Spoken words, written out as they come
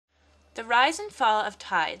The rise and fall of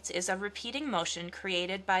tides is a repeating motion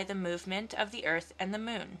created by the movement of the Earth and the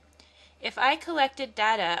Moon. If I collected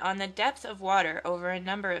data on the depth of water over a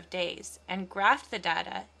number of days and graphed the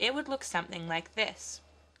data, it would look something like this.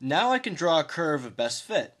 Now I can draw a curve of best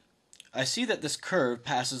fit. I see that this curve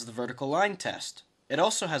passes the vertical line test. It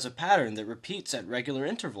also has a pattern that repeats at regular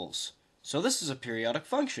intervals. So this is a periodic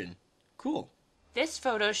function. Cool. This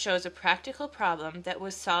photo shows a practical problem that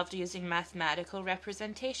was solved using mathematical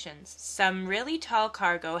representations. Some really tall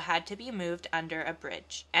cargo had to be moved under a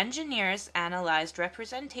bridge. Engineers analyzed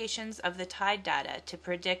representations of the tide data to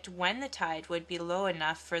predict when the tide would be low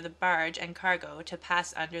enough for the barge and cargo to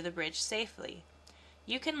pass under the bridge safely.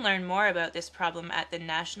 You can learn more about this problem at the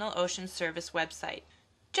National Ocean Service website.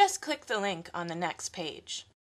 Just click the link on the next page.